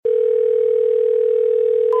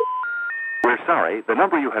sorry, the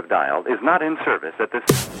number you have dialed is not in service at this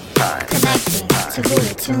time. Connected to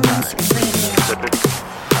Voodoo Tunes Radio.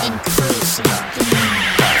 Increasing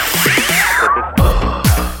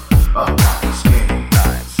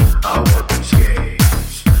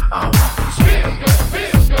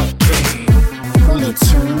Voodoo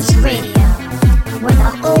Tunes Radio, where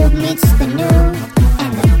the old meets the new,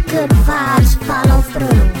 and the good vibes follow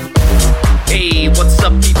through. Hey, what's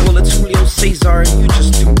up, people? It's Julio Cesar, and you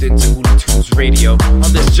just tuned into Voodoo Tunes Radio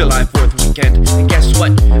on this July 4th weekend. And guess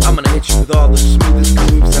what? I'm gonna hit you with all the smoothest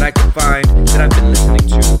grooves that I can find that I've been listening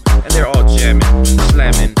to, and they're all jamming,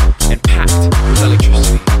 slamming, and packed with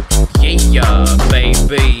electricity. Yeah,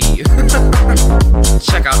 baby.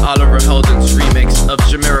 Check out Oliver Heldens' remix of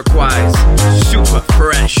Jamiroquai's Super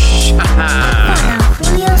Fresh. Follow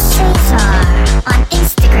Julio Cesar on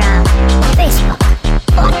Instagram, Facebook,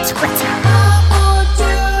 or Twitter.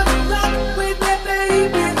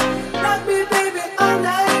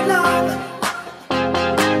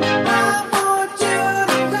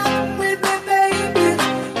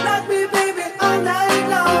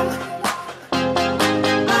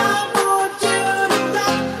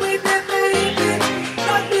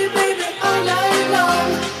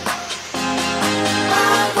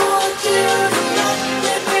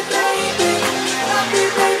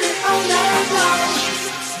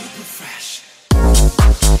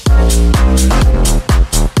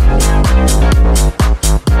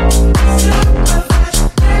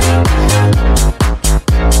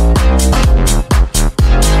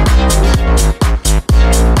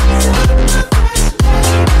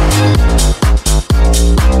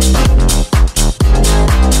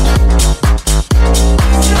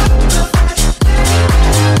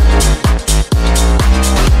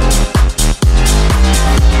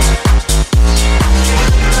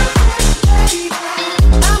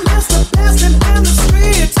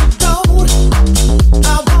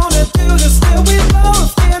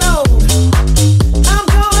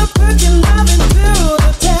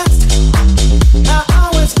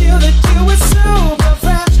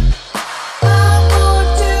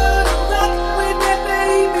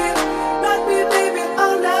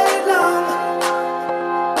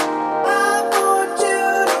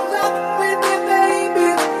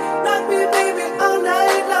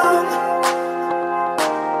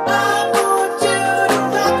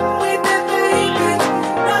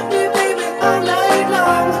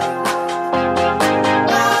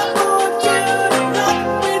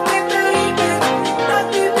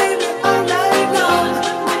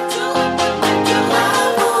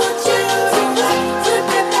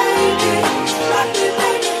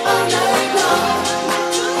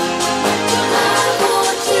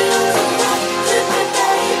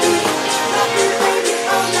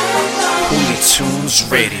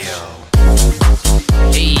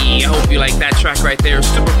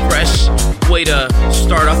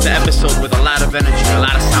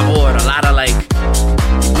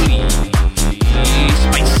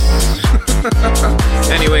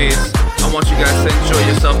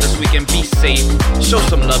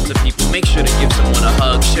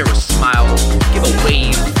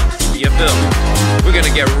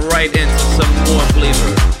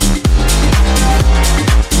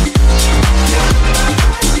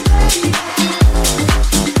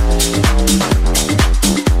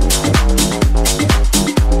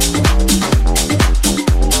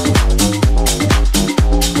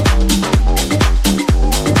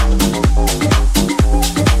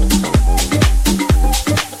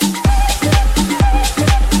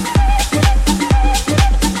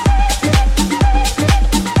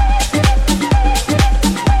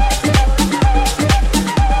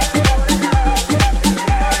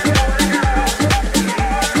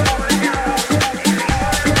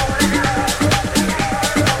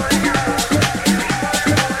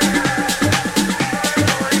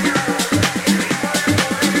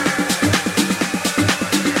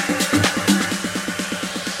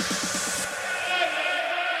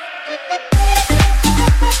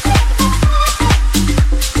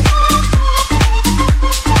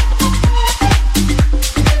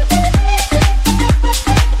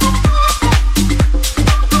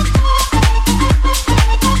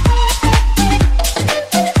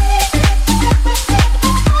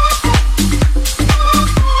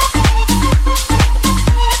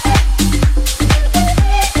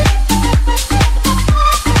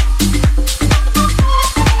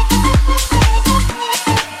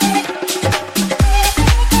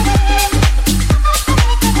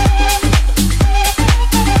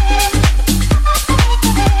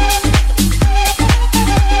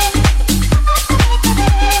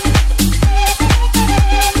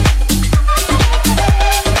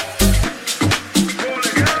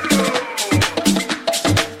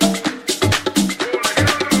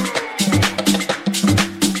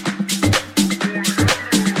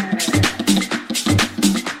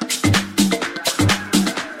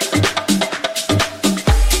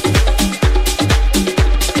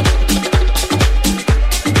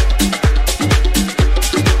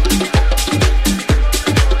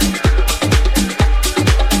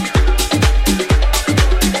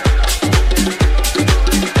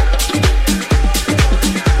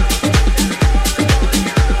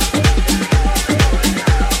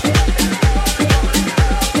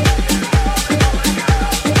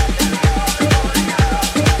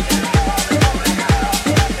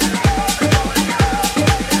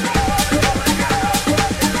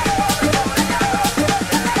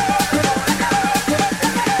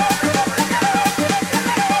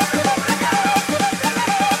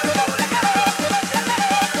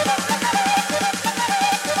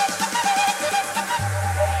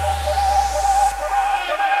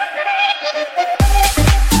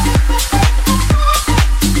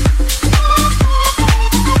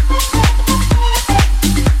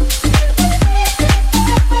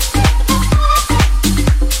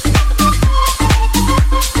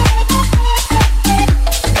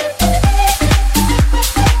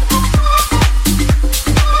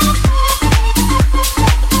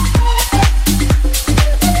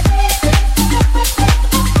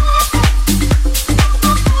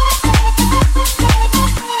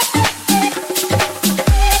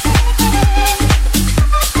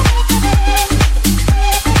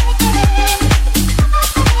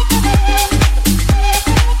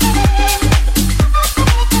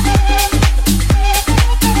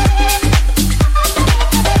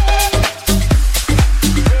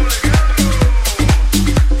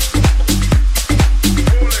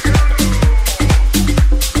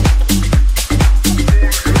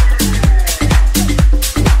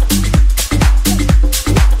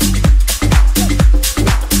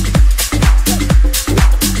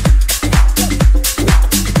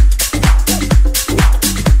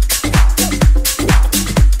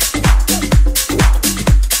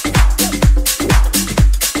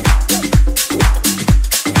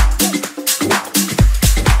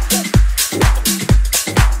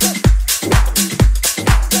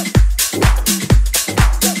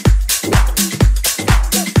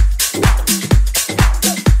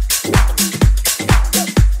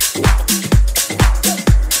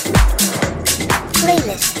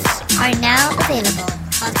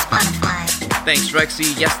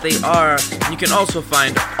 Rexy. Yes, they are. You can also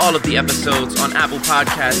find all of the episodes on Apple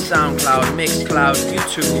Podcasts, SoundCloud, Mixcloud,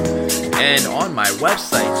 YouTube, and on my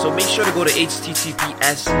website. So make sure to go to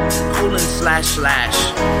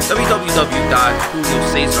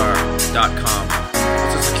https://www.juliocesar.com.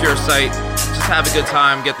 It's a secure site. Just have a good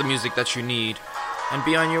time, get the music that you need, and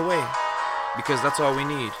be on your way. Because that's all we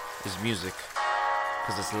need is music.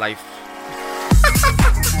 Because it's life.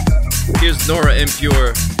 Here's Nora En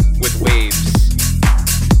Pure with Waves.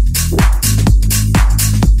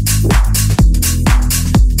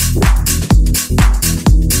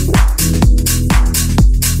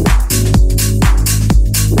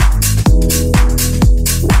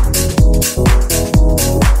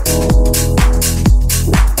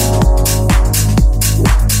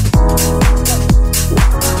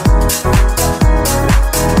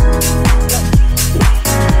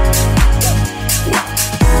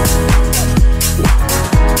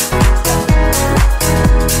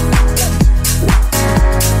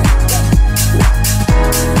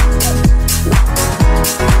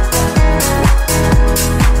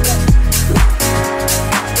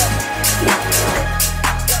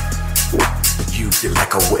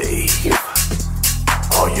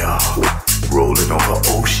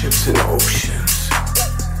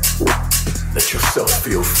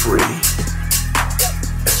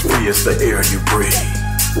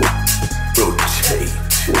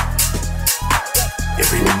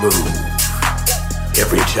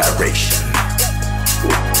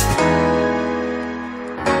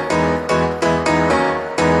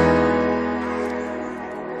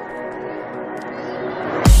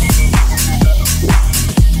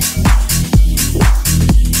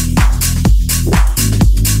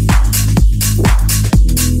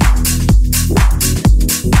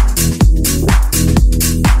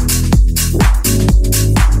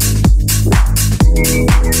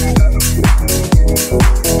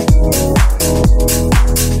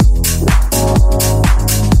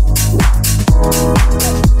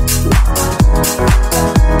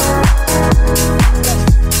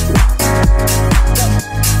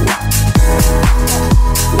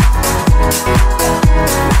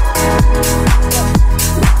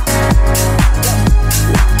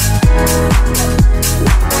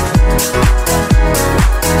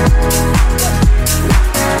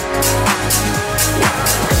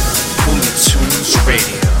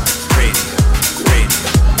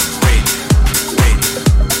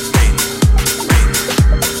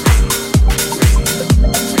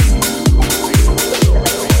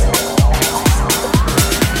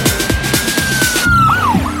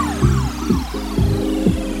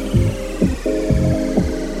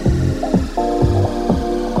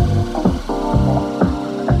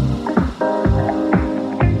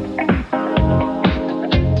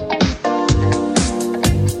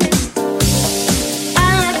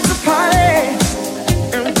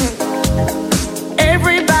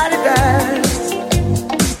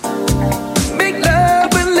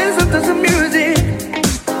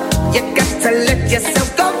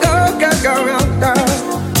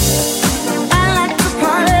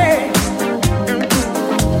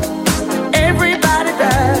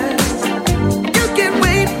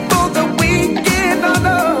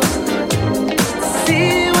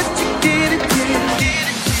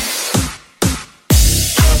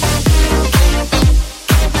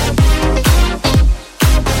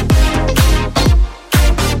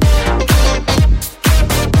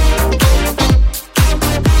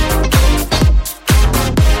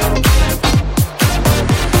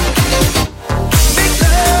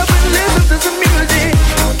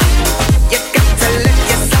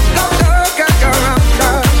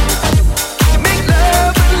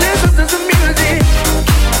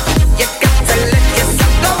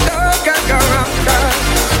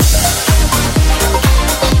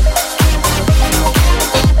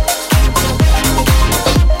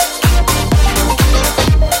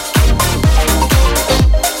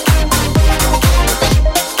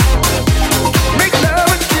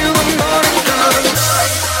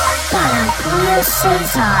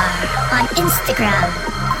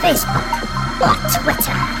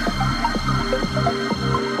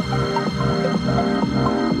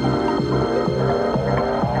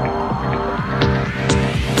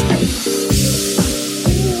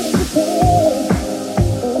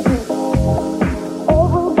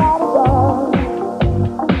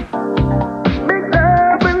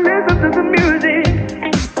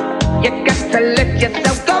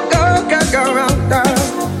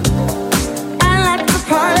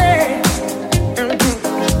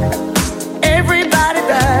 Everybody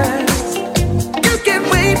does.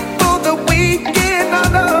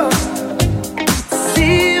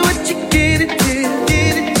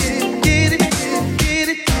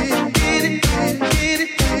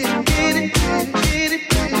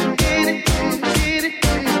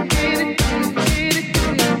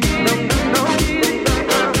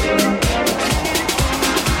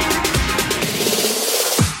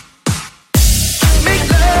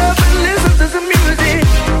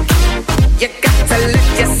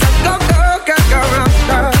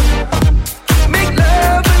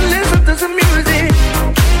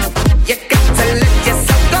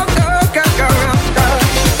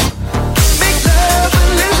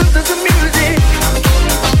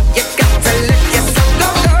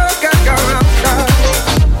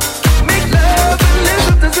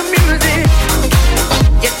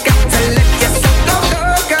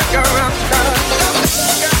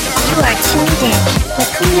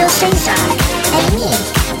 Cesar and me,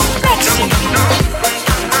 Lexi.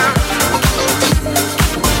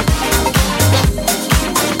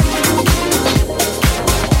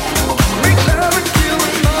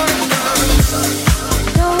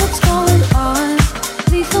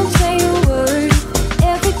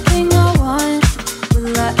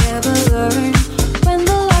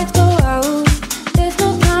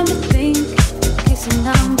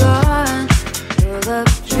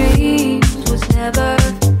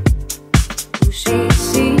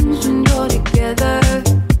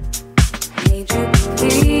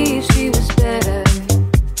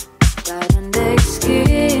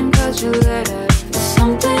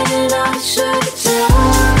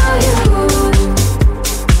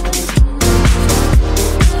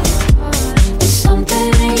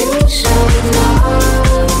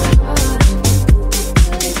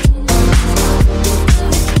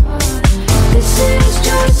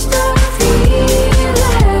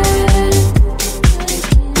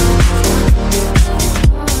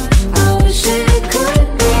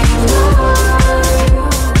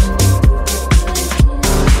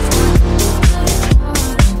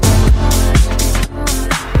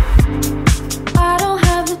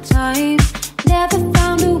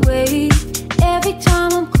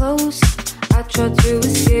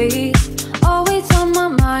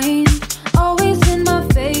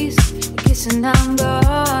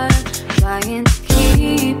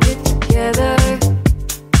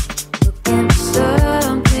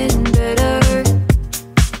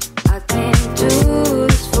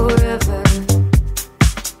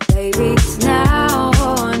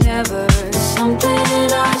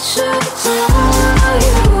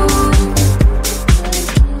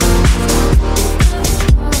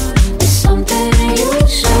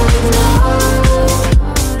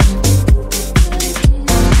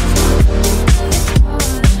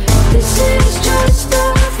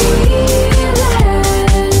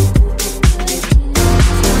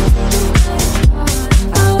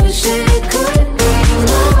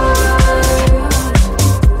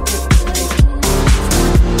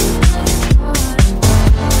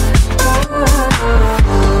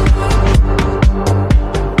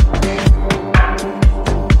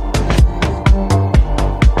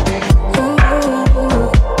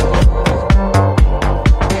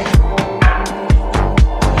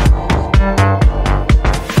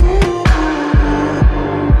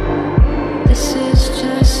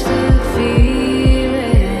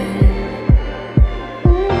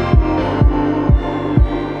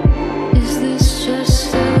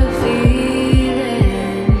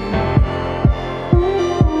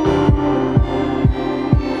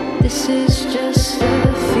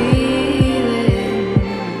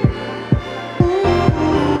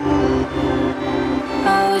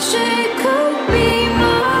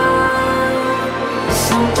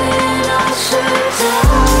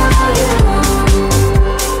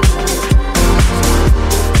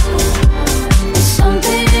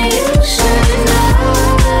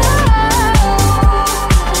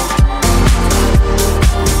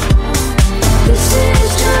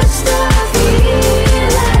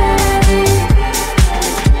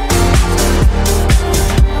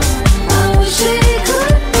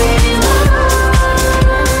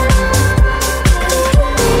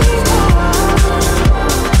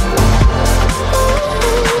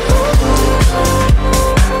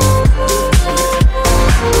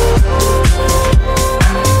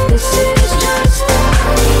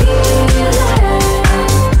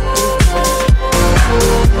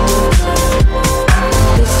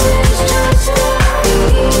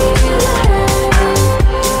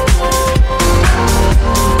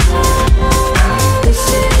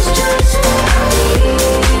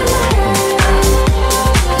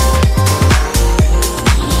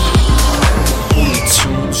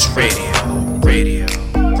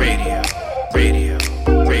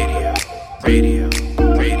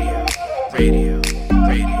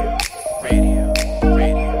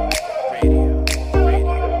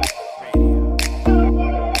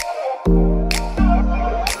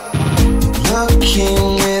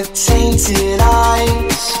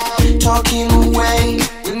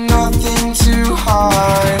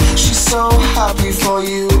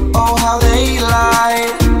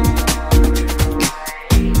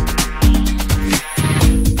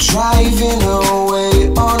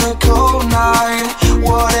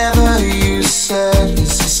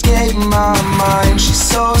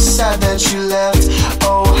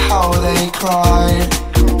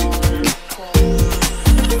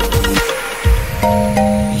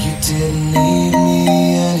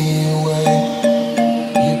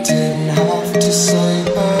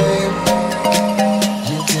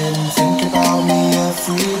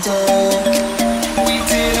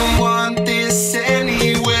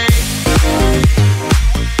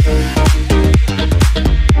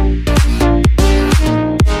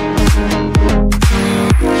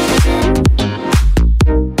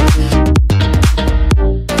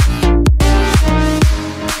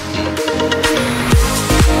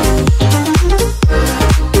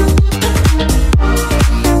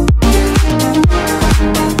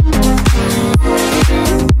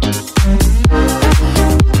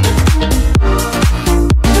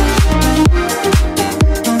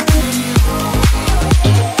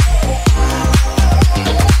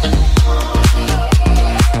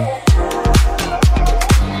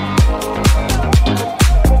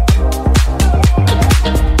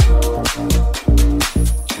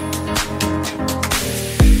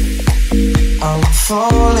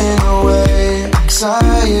 falling away.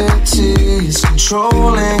 Anxiety is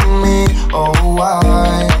controlling me. Oh,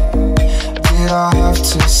 why did I have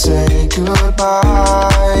to say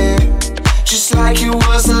goodbye? Just like it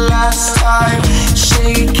was the last time.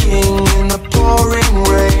 Shaking in the pouring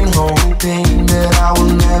rain, hoping that I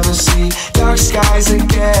will never see dark skies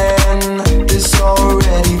again. There's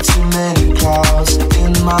already too many clouds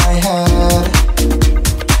in my head.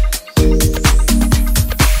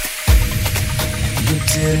 You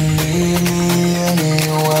didn't need me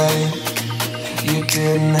anyway. You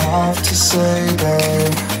didn't have to say,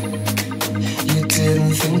 babe. You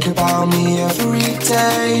didn't think about me every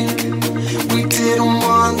day. We didn't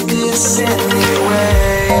want this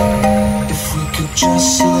anyway. If we could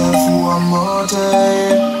just live one more day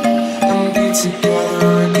and be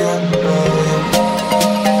together again, babe.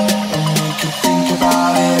 And we could think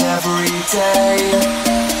about it every day.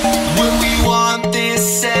 When we want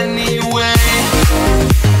this anyway.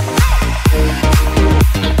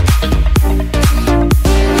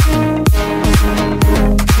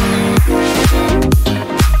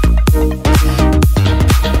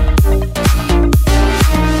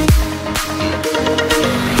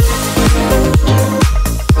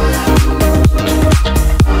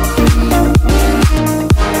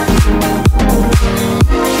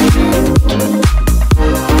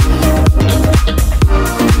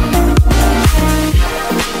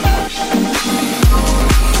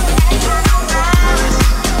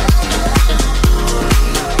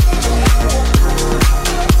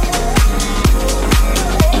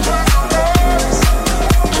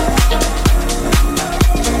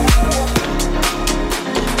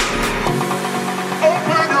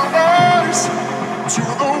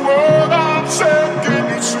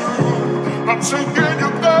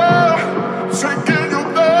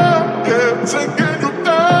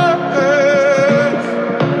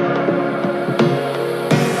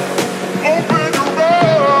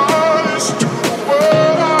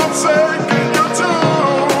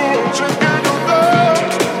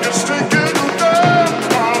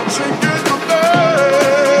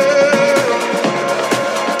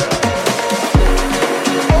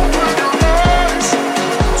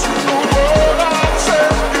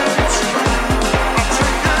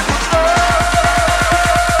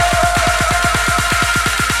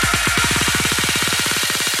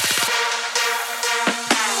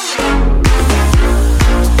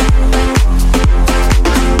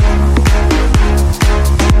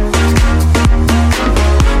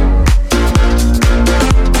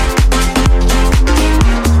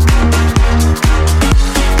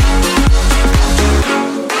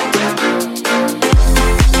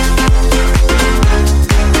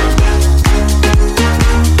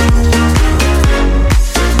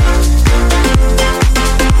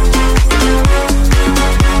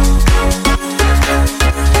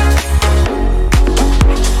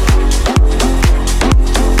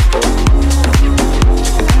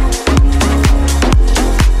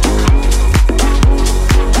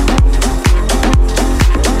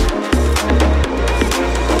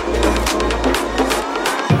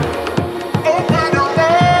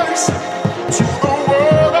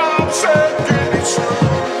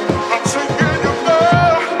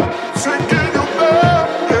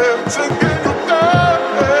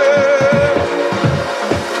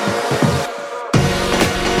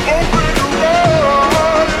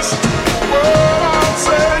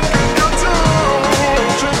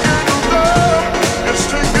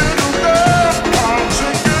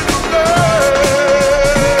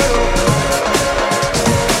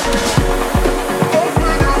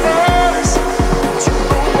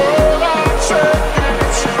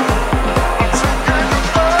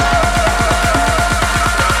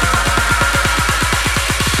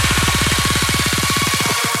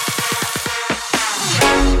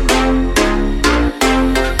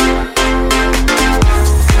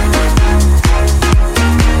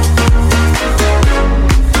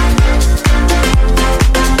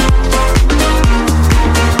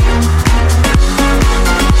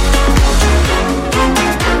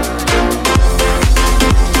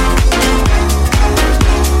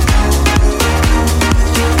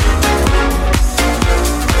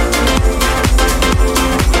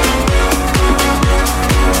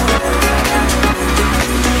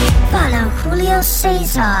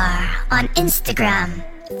 Cesar on Instagram,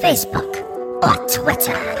 Facebook, or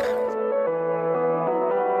Twitter.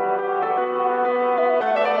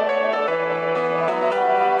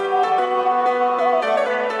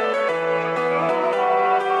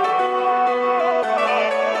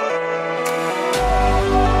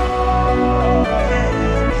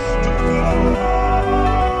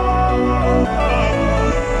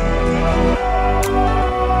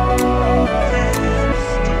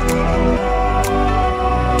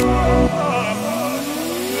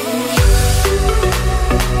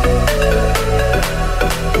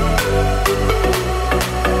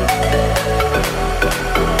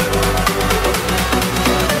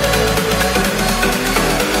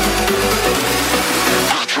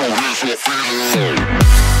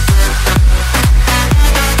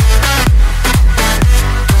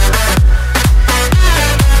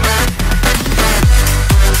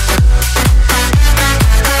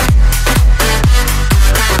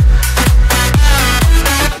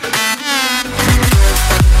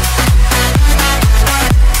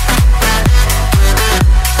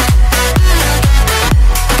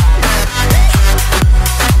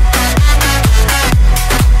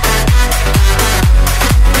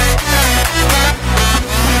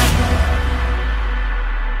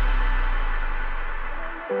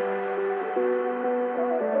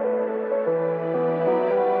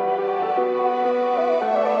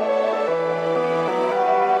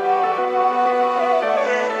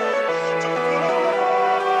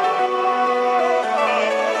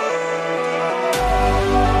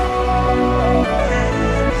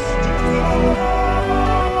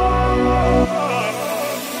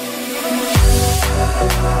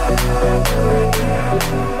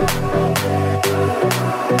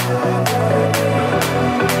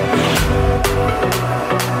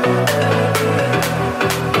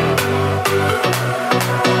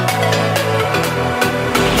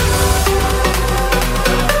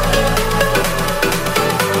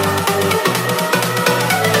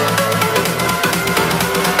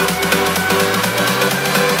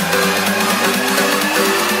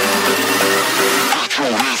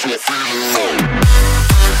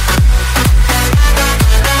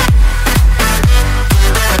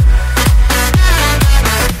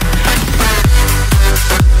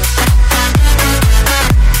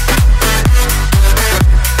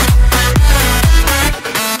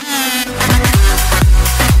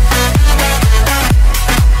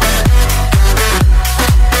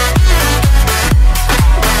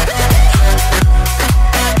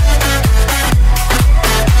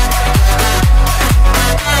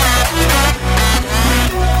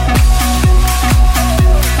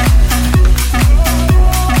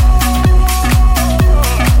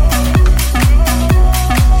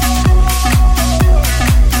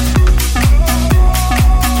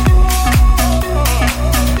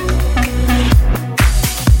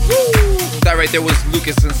 There was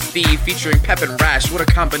Lucas and Steve featuring Pep and Rash. What a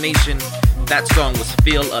combination. That song was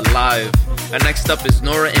Feel Alive. And next up is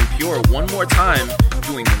Nora En Pure one more time,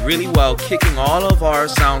 doing really well, kicking all of our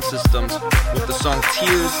sound systems with the song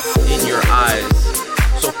Tears in Your Eyes.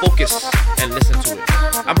 So focus and listen to it.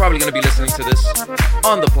 I'm probably going to be listening to this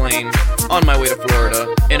on the plane on my way to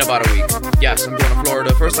Florida in about a week. Yes, I'm going to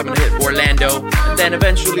Florida. First I'm going to hit Orlando and then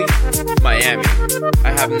eventually Miami.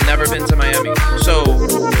 I have never been to Miami. So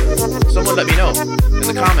someone let me know in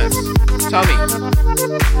the comments. Tell me,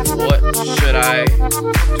 what should I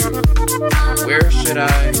do? Where should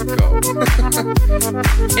I go?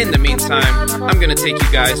 In the meantime, I'm going to take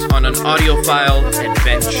you guys on an audiophile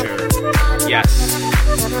adventure. Yes,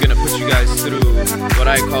 I'm going to put you guys through what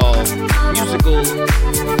I call musical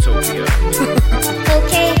utopia.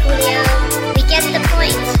 Okay, Julio, we get the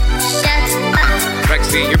point. Shut up.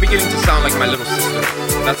 Rexy, you're beginning to sound like my little sister.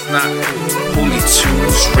 That's not cool. Holy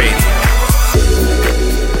Tunes Radio.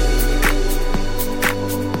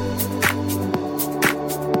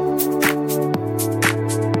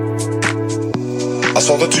 I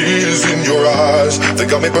saw the tears in your eyes, they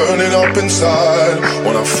got me burning up inside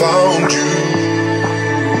when I found you.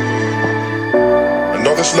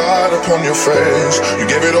 Another slide upon your face, you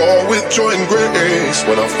gave it all with joy and grace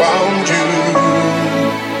when I found you.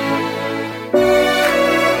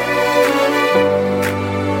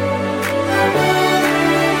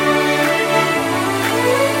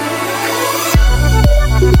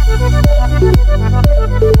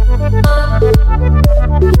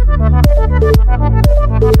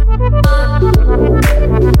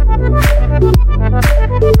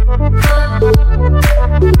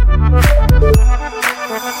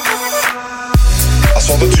 I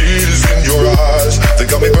saw the tears in your eyes, they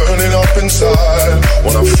got me burning up inside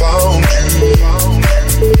when I found you.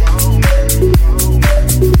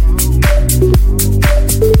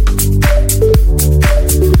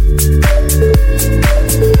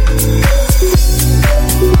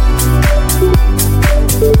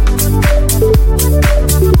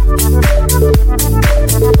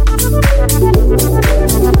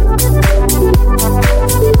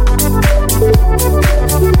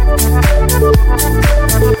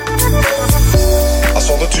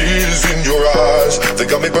 They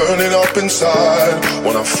got me burning up inside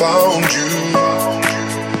when I found you.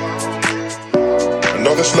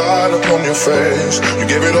 Another slide upon your face, you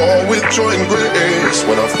gave it all with joy and grace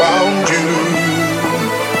when I found you.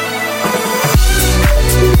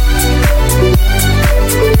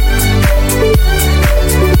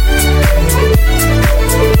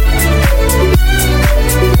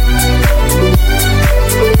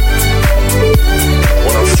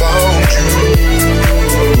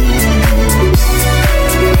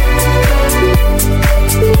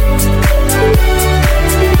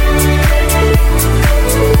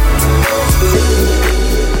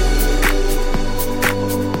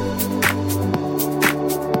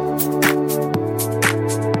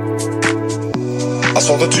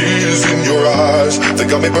 the tears in your eyes, they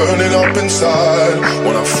got me burning up inside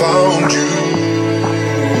when I found you.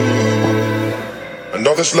 And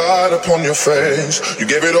all this light upon your face, you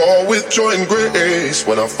gave it all with joy and grace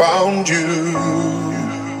when I found you.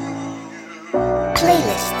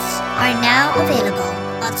 Playlists are now available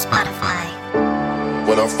on Spotify.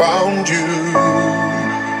 When I found you.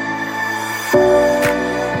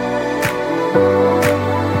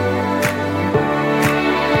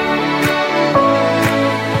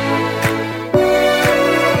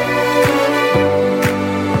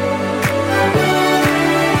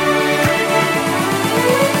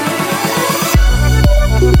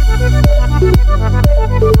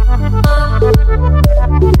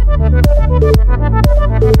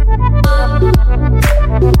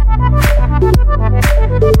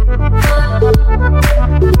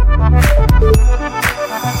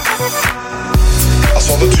 I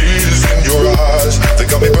saw the tears in your eyes, they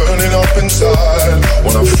got me burning up inside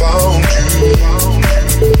when I found you.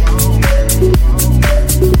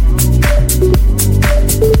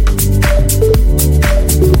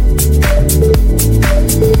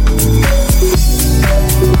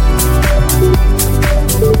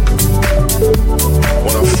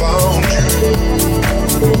 When I found you.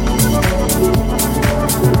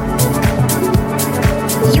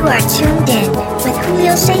 You are tuned in with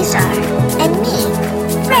Julio Cesar and me,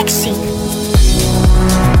 Rexy.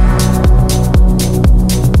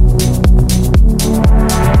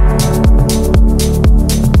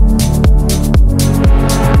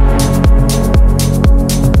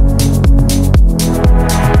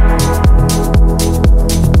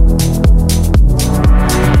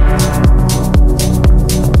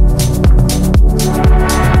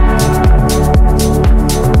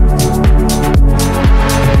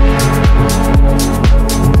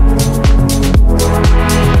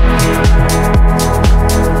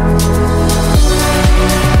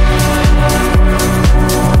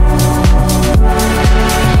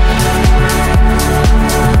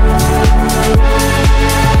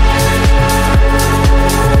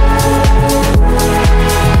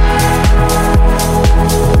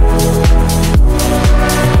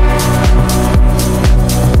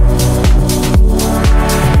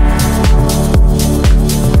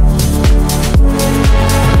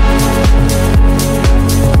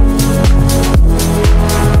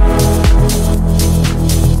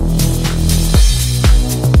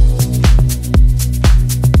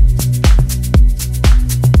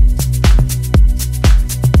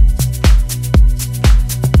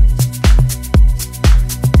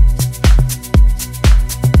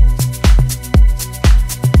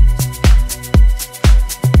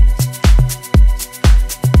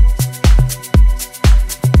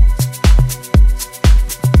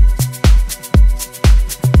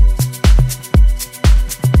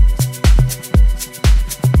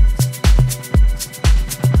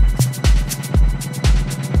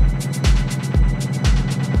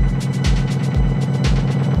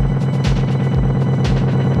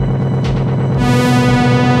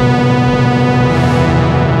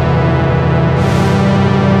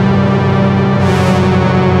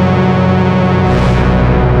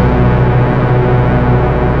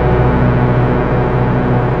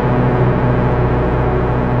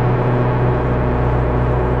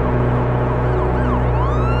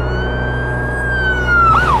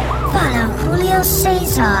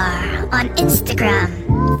 Cesar on Instagram,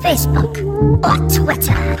 Facebook, or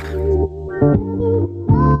Twitter.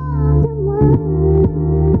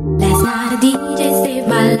 Last night a DJ saved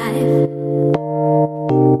my life.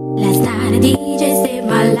 Last night a DJ saved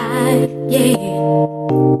my life, yeah.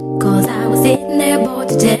 Cause I was sitting there bored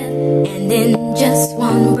to death, and in just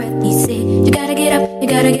one breath he said, you gotta get up, you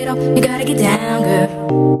gotta get up, you gotta get down, girl.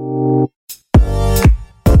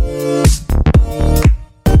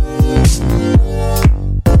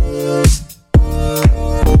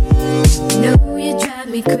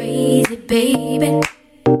 Crazy.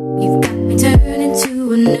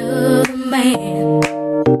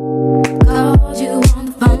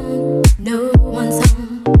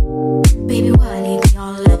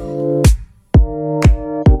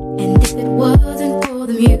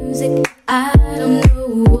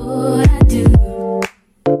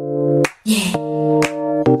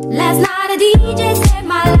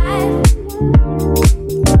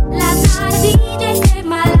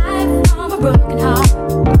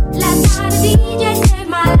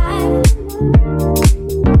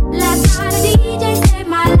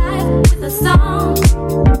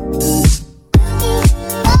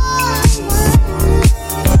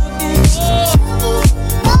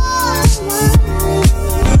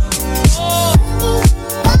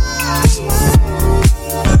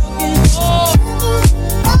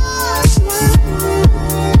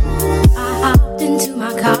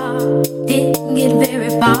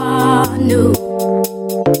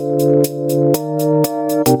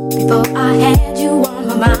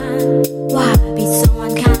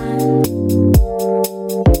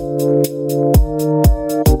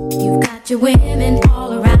 attracted women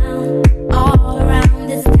all around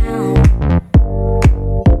this town.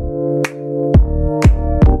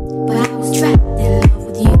 But I was trapped in love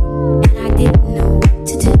with you, and I didn't know what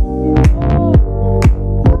to do.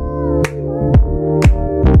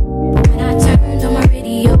 But when I turned on my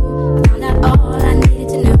radio, I found out all I needed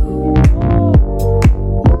to know.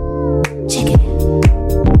 Check it out.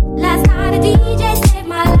 Last night a DJ saved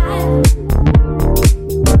my life.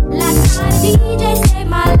 Last night a DJ saved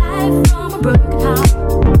my life from a broken heart.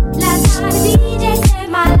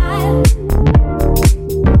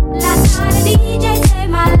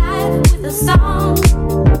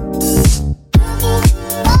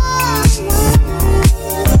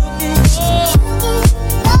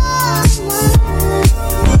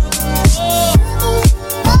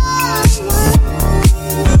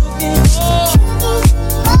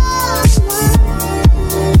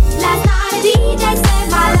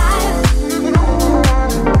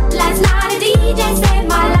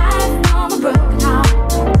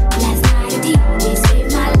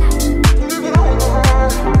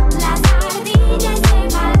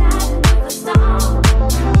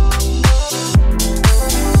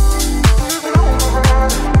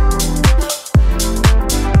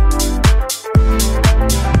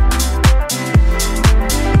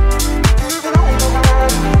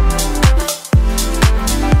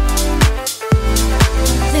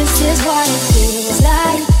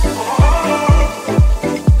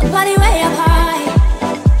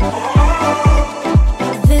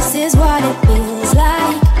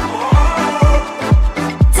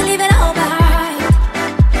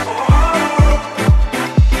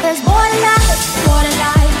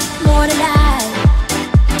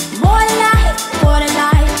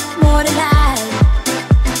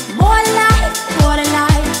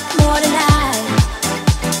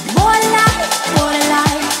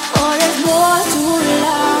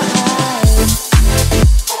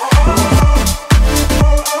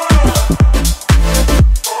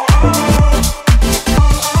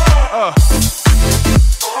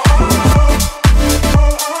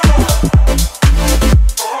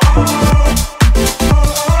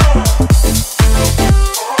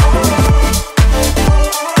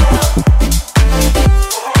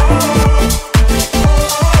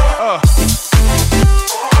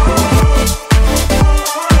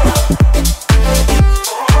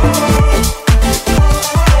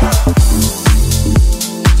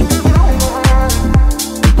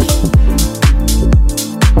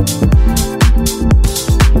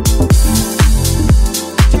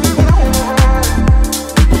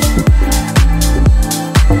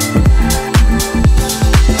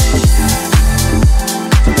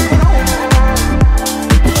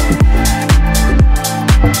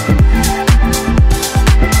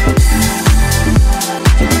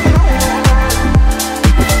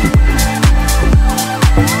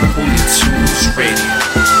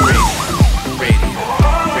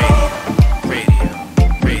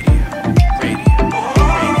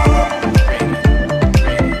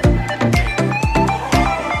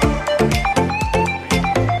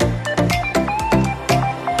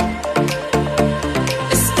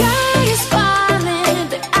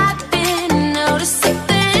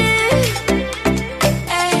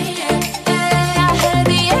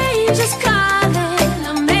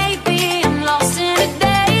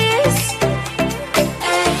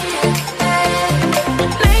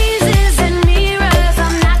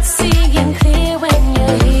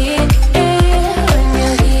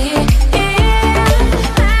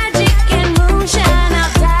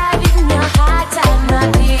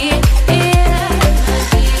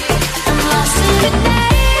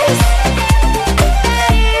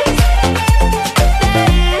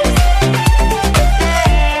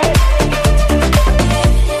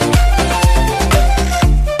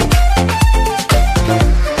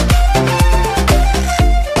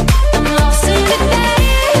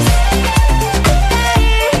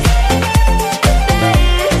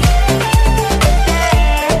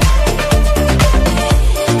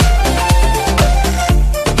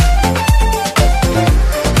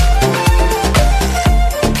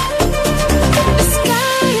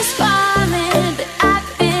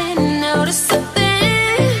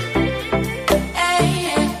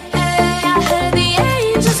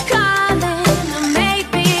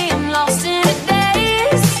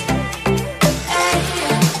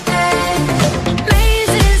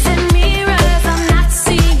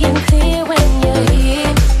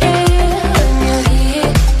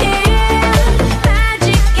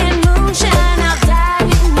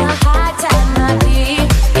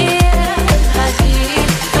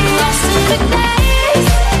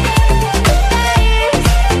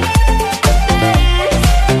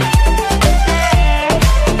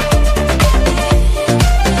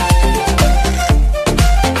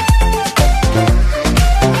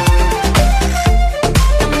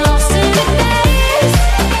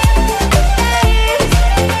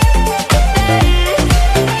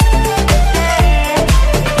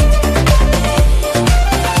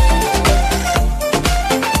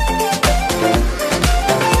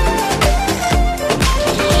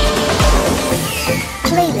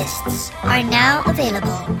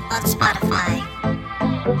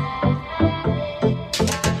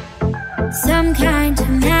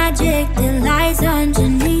 the magic that lies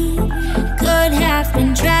underneath. Could have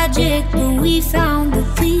been tragic, but we found the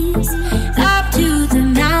peace. Up to the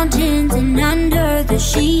mountains and under the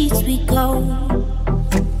sheets we go.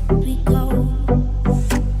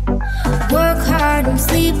 Work hard and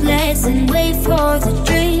sleepless and wait for the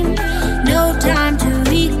dream. No time to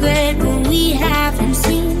regret what we haven't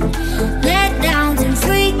seen. Letdowns and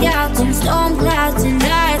freakouts and storm clouds and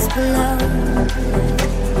ice below.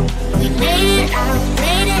 We made it out,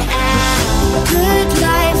 made it out. Good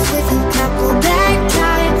life with a couple bad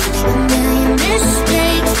times, a million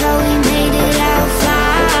mistakes, but we made it out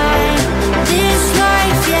fine. This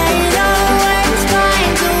life, yeah, it always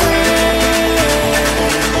finds a way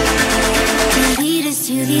to lead us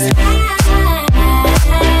to these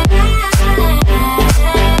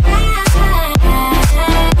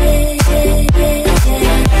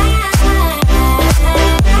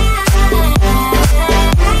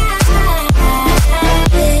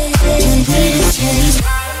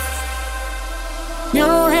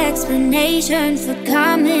for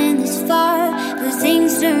coming this far, but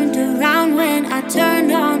things turned around when I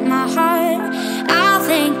turned on my heart. I'll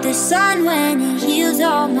thank the sun when it heals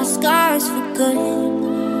all my scars for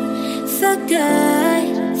good, for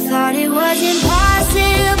good. Thought it was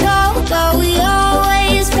impossible, but we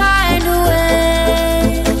always find a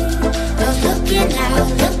way. But looking out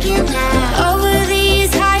over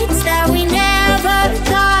these heights that we never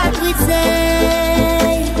thought we'd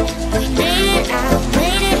say. We made it out,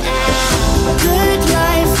 made it out. Good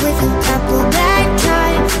life with a couple bad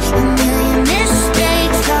times, a million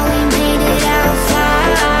mistakes, but we made it out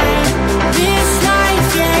fine. This life,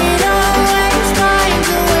 yeah, it always finds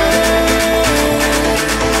a way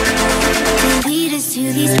to lead us to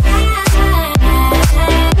these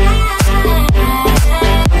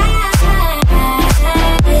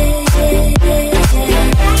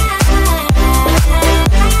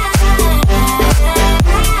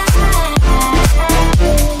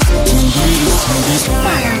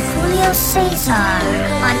Cesar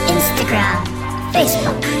on Instagram,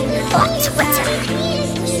 Facebook, or Twitter.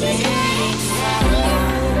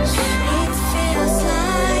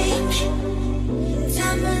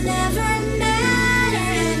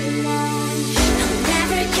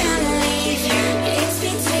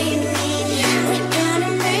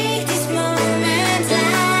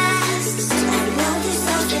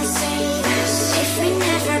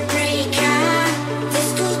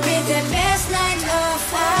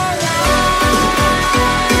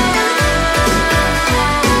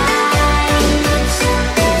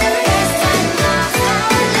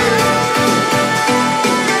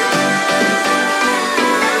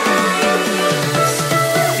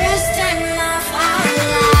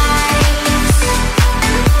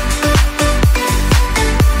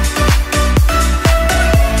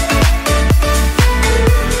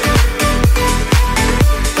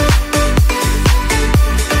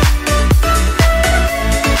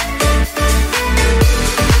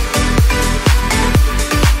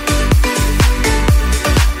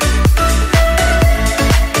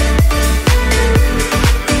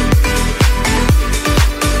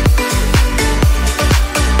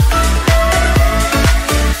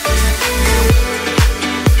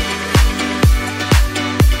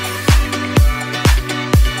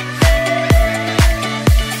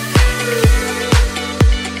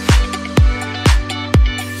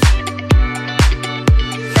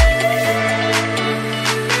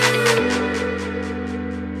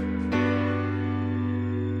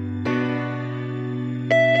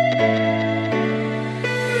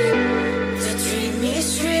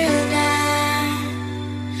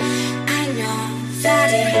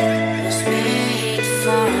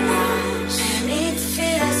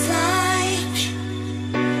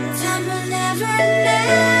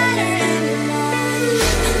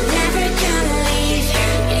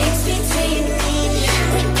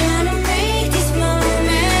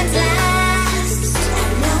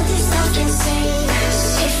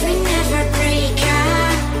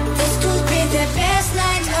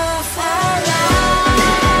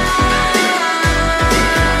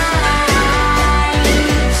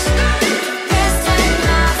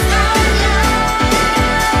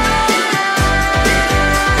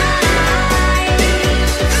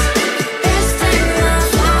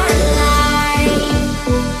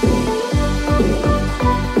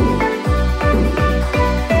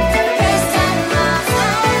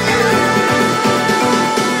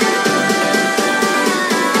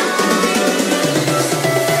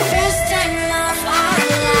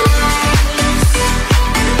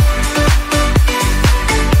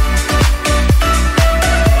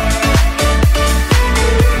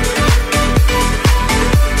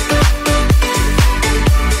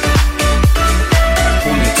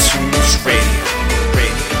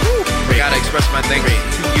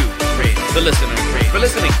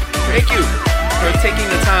 Thank you for taking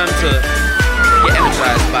the time to get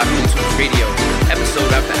energized by Looney Tunes Radio,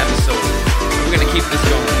 episode after episode. We're gonna keep this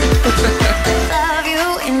going. Love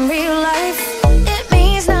you in real life, it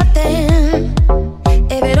means nothing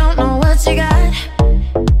if you don't know what you got.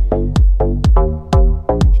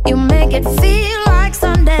 You make it feel like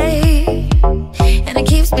Sunday, and it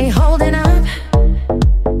keeps me holding up.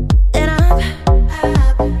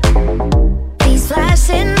 These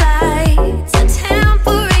flashing lights are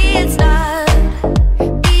temporary, it's not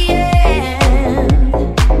the end.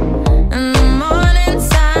 And the morning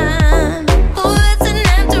sun puts an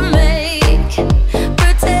end to make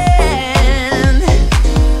pretend.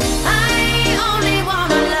 I only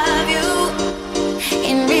wanna love you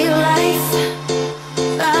in real life.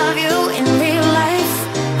 Love you in real life.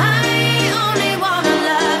 I only wanna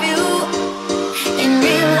love you in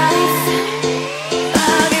real life.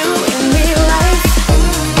 Love you in real life.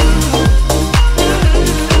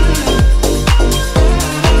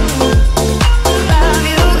 Love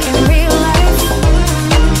you in real life.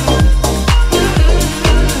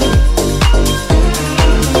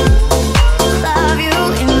 Love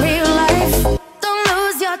you in real life. Don't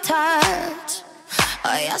lose your touch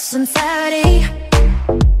or your sincerity.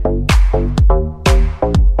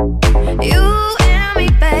 You and me,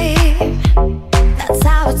 babe, that's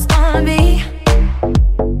how it's gonna be.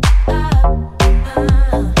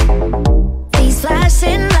 These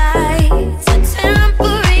flashing lights are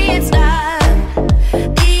temporary, it's not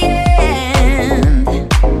the end.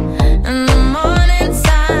 And the morning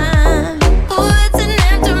sun puts an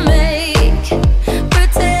end to make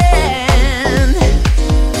pretend.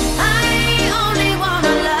 I only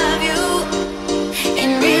wanna love you in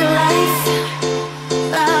real life.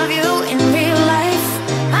 Love you in real life.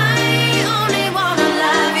 I only wanna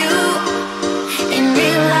love you in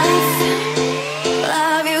real life.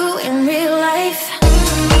 Love you in real life.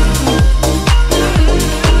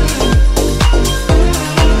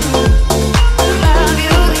 Love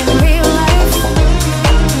you in real life.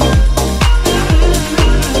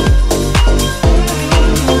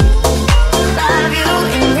 Love you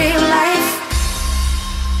in real life.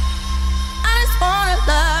 I just wanna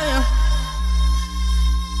love you.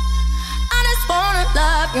 I just wanna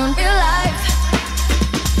love you in real life.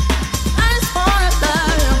 I just wanna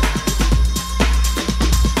love you.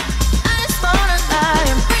 I just wanna love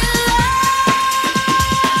you in real life.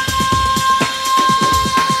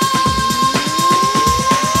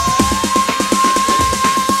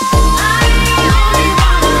 I only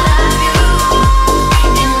wanna love you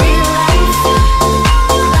in real life.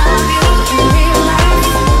 Love you in real life.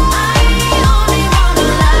 I only wanna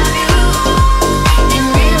love you in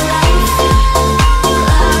real life.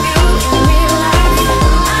 Love you in real life.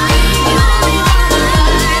 I only wanna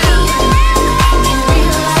love you in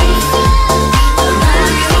real life.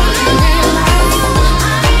 Love you in real life. I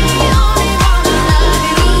only wanna love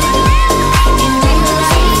you in real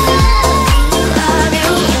life. Love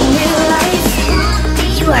you in real life.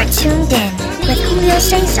 You are tuned in with Julio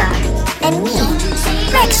Cesar and me,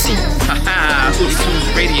 Rexy. Haha, Looney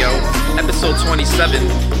Tunes Radio, episode 27.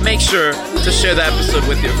 Make sure to share the episode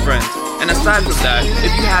with your friends. And aside from that,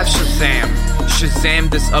 if you have Shazam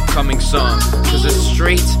this upcoming song, because it's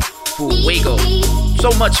straight fuego.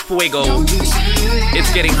 So much fuego,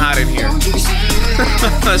 it's getting hot in here.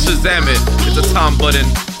 Shazam it. It's a Tom Budden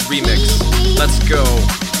remix. Let's go.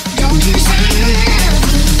 Don't you say you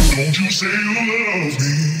love me?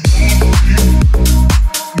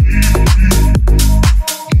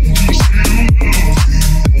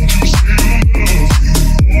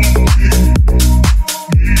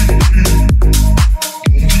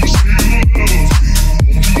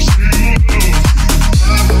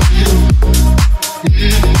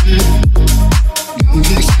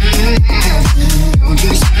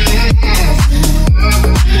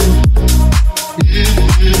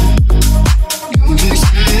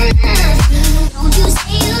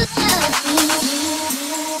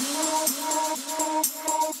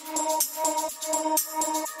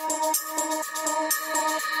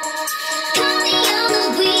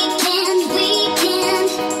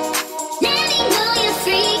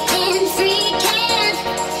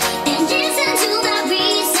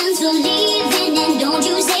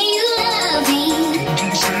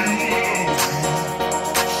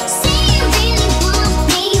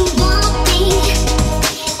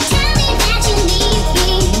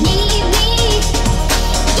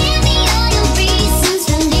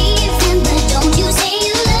 Say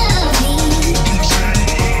you love me.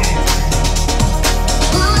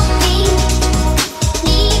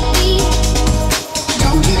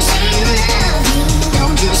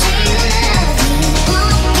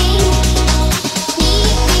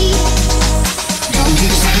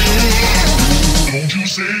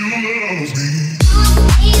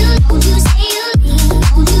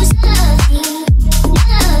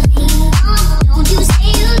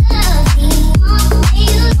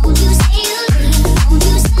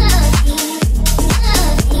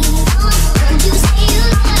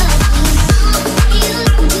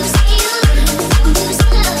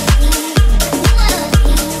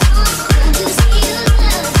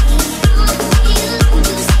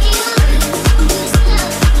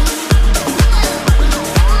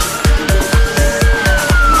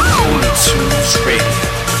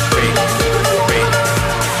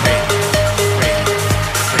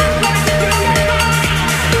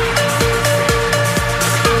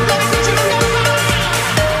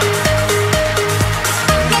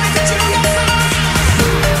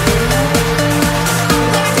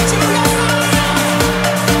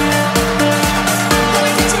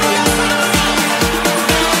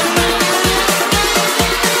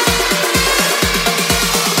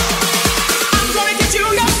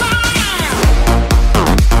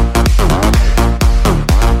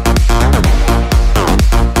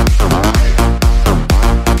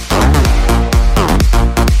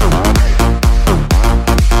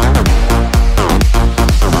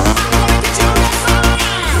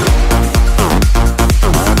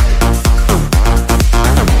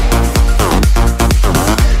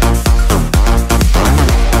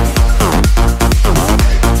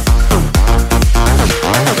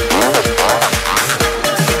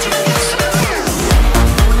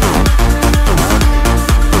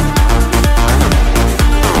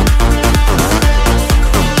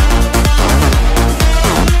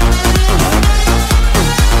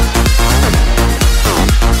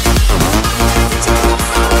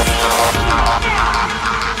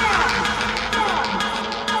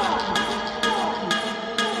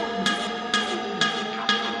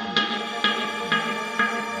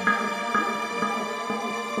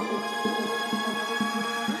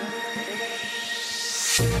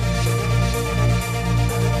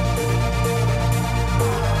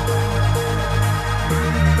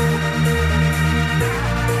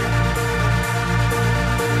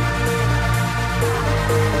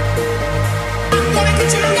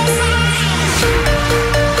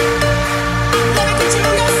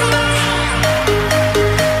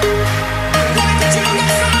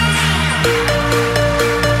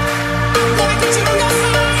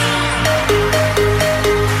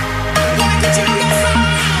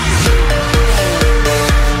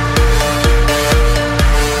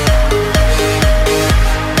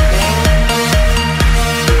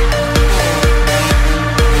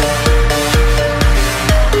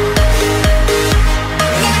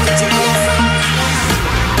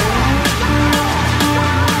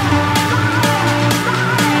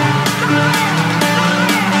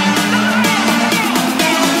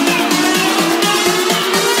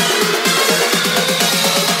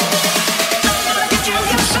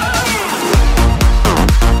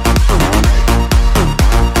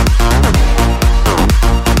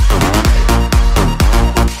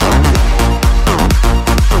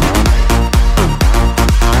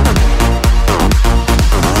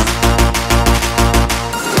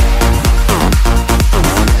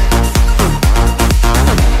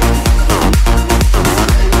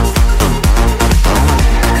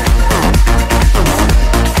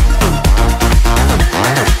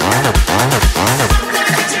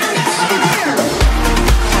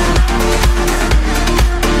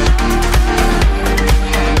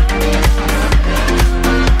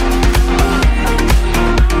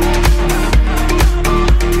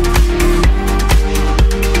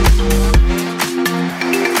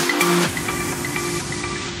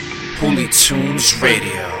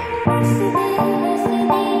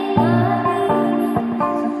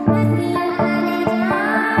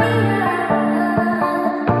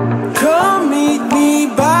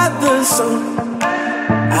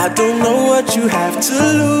 I don't know what you have to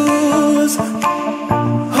lose.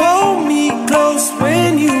 Hold me close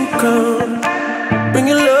when you come. Bring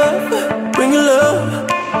your love, bring your love.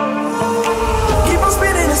 Keep on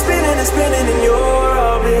spinning and spinning and spinning in your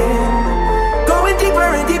orbit. Going deeper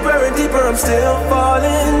and deeper and deeper, I'm still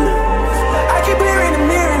falling. I keep hearing the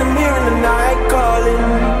mirror in the night calling.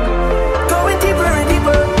 Going deeper and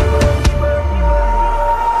deeper.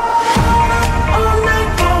 All night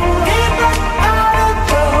long, get back out of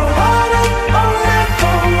the water. All night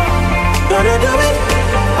long, gonna do it.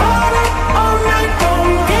 All night long,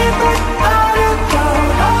 get back out of the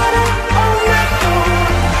water. All night long,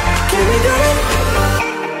 can we do it?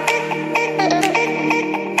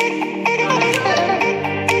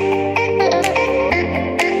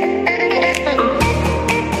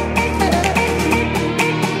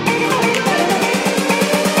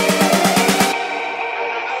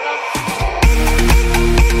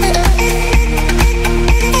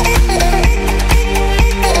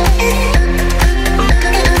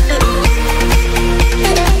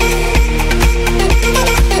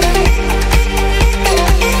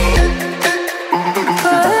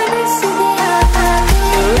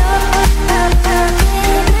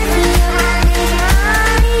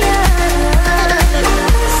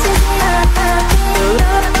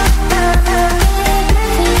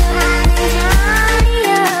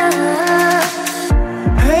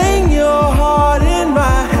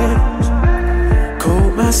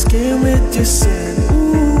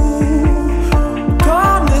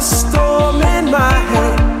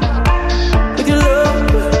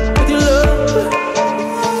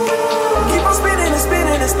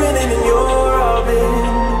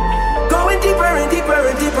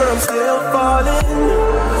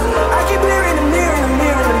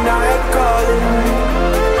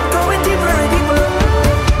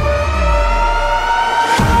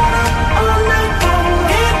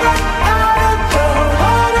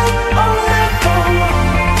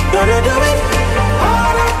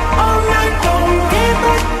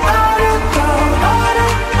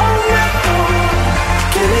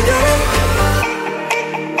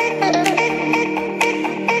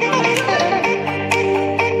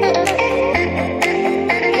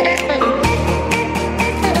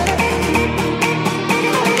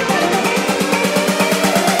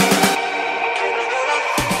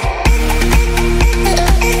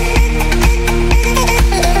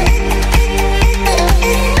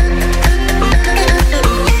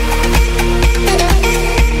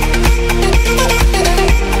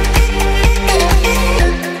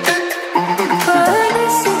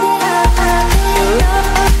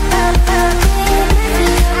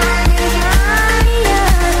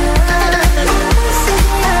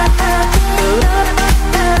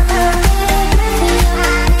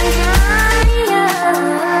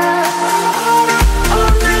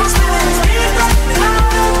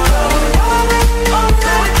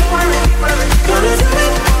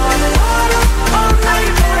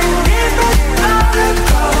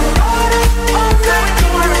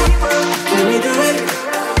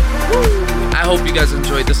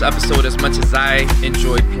 Episode as much as I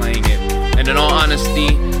enjoyed playing it. And in all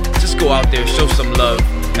honesty, just go out there, show some love,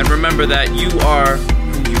 and remember that you are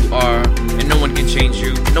who you are, and no one can change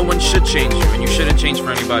you. No one should change you, and you shouldn't change for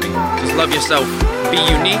anybody. Just love yourself, be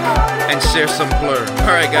unique, and share some blur.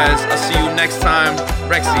 Alright guys, I'll see you next time.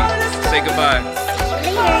 Rexy, say goodbye.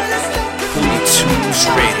 Looney Tunes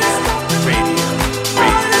Radio.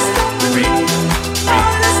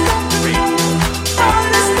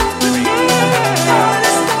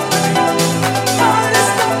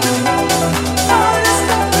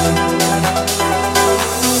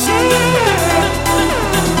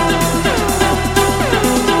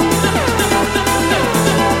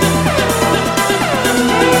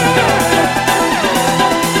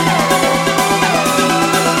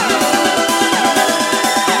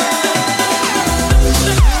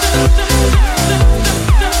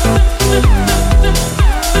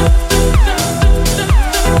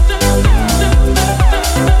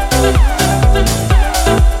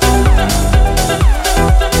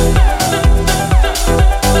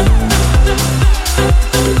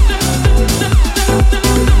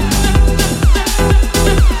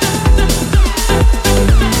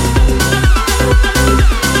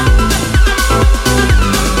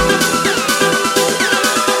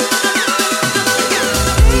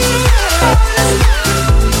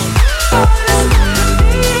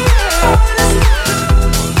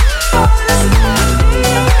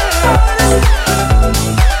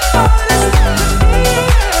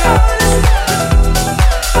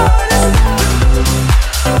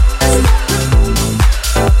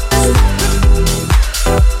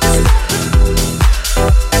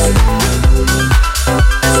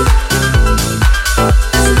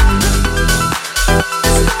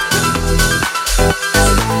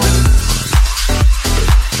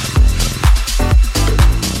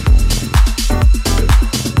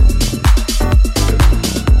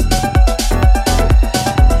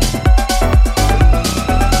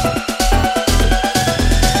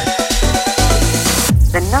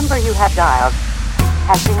 have dialed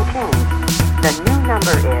has been changed. The new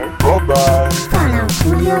number is... Bye-bye. Follow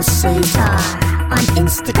Julio Cesar on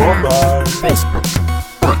Instagram, Facebook,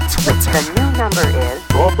 or Twitter. The new number is...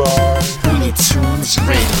 Bye-bye. Looney Tunes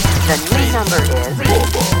Radio. The new number is...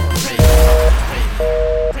 Bye-bye.